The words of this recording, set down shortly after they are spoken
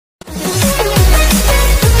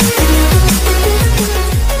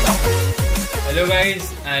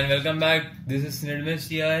guys and welcome back. This is Longinus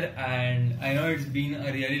here, and I know it's been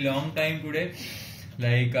a really long time today.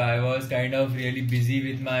 Like I was kind of really busy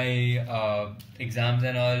with my exams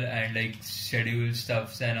and all, and like schedule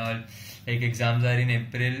stuffs and all. Like exams are in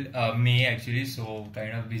May actually, so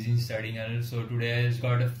kind of busy studying and all. So today I just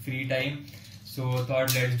got a free time, so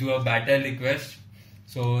thought let's do a battle request.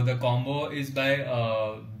 So the combo is by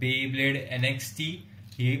Beyblade NXT.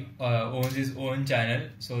 He owns his own channel.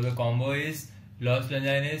 So the combo is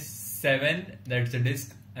Longinus 7, that's the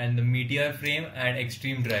disc, and the Meteor frame and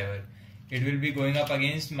Extreme driver. It will be going up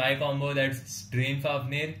against my combo, that's Drain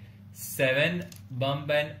Fafnir, 7 Bump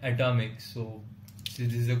and Atomic. So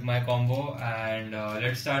this is my combo, and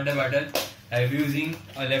let's start the battle. I'll be using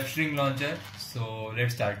a left string launcher. So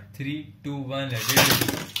let's start. 3, 2, 1, let's do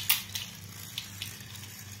it.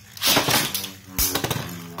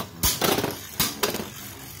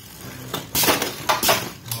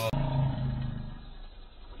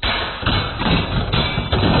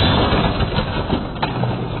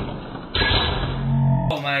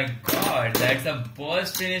 Oh my god, that's a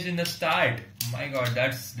burst finish in the start. My god,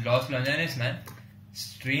 that's lost Longinus, man.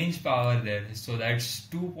 Strange power there. So that's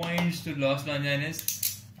 2 points to lost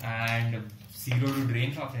Longinus and 0 to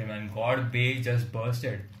Drain Fafnir, man. God, Bay just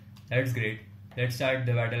bursted. That's great. Let's start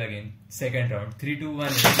the battle again. Second round. 3, 2, 1.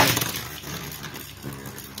 Let's do it.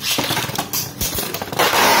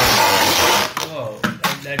 Whoa,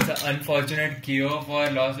 that's an unfortunate KO for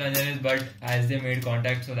lost Longinus, but as they made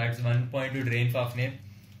contact, so that's 1 point to Drain Fafnir.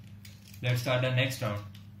 Let's start the next round.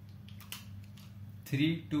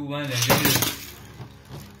 3, 2, 1, let's do it.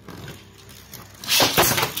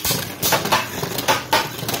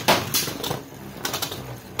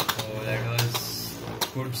 Oh, that was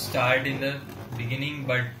good start in the beginning,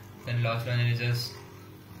 but then lost Longinus is just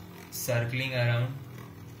circling around.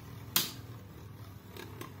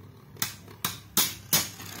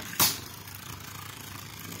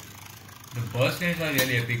 The burst finish was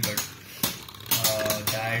really epic, but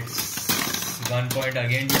that's 1 point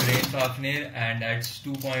again to Drain Fafnir, and that's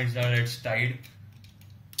 2 points now. That's tied.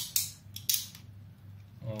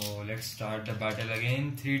 Oh, let's start the battle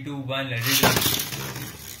again. 3, 2, 1, let it go.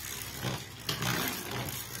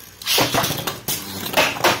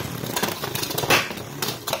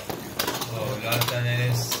 Oh, lost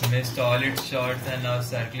Longinus missed all its shots and now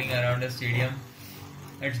circling around the stadium.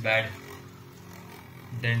 That's bad.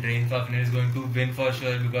 Then Drain Fafnir is going to win for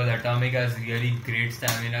sure because Atomic has really great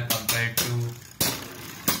stamina compared to...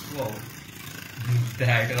 Whoa.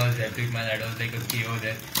 That was epic, man. That was like a KO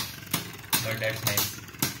there. But that's nice.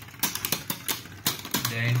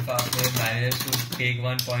 Drain Fafnir managed to take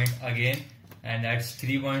 1 point again. And that's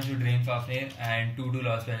 3 points to Drain Fafnir and 2 to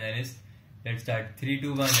lost Longinus. Let's start. 3,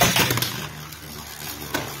 2, 1. Let's do it.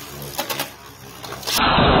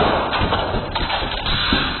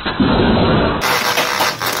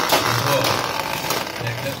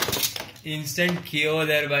 Instant KO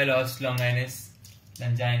there by lost Longinus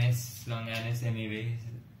anyway.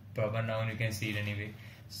 Proper noun, you can see it anyway.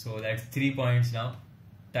 So that's 3 points now.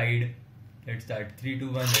 Tied. Let's start. 3, 2,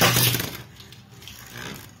 1. Let's do it.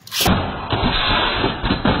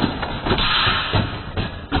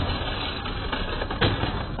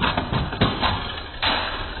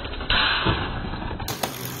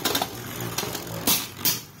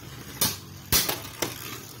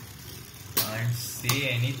 Can't say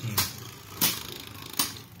anything.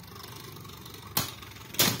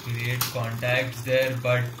 Create contacts there,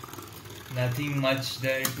 but nothing much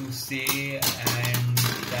there to say, and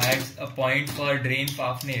that's a point for Drain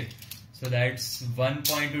Fafnir. So that's 1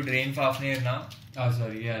 point to Drain Fafnir now. Oh,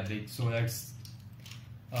 sorry, yeah, so that's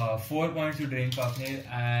 4 points to Drain Fafnir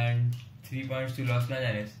and 3 points to lost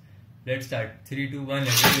Longinus. Let's start. 3, 2, 1,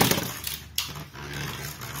 let's do it.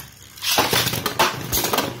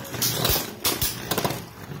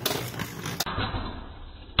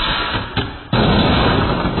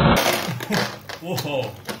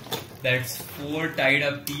 Whoa, that's 4 tied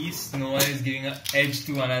up piece. No one is giving an edge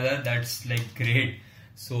to another. That's like great.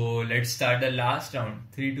 So let's start the last round.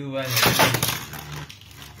 3, 2, 1. Let's go.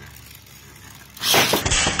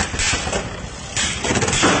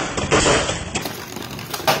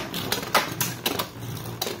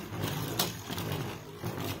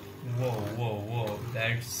 Whoa.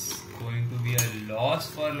 That's going to be a loss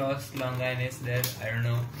for lost Longinus there. I don't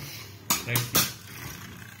know. Let's see.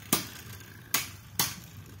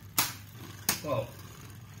 Oh.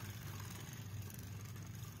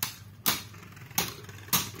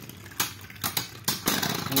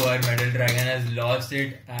 Poor Metal Dragon has lost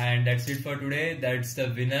it, and that's it for today. That's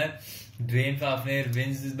the winner. Drain Fafnir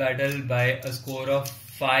wins this battle by a score of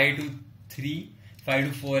 5 to 3. 5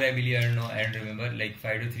 to 4 I believe, I don't know, I don't remember, like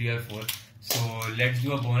 5 to 3 or 4. So let's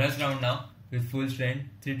do a bonus round now with full strength.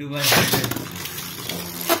 3, 2, 1.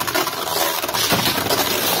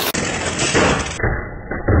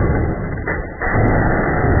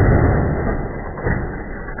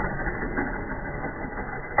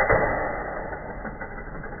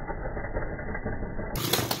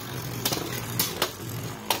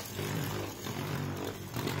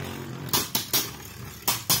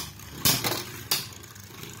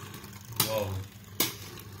 Wow.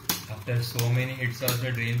 After so many hits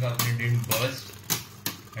also drain fafnir didn't burst.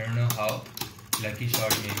 I don't know how. Lucky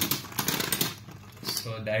shot maybe.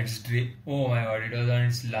 So that's drain. Oh my god, it was on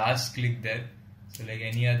its last click there. So like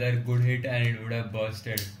any other good hit and it would have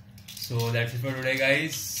bursted. So that's it for today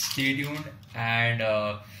guys. Stay tuned and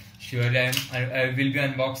surely I will be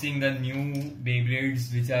unboxing the new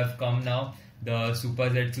Beyblades which have come now. The Super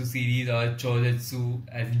Zetsu series or Chozetsu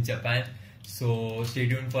as in Japan. So stay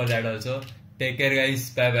tuned for that also. Take care guys.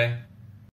 Bye bye.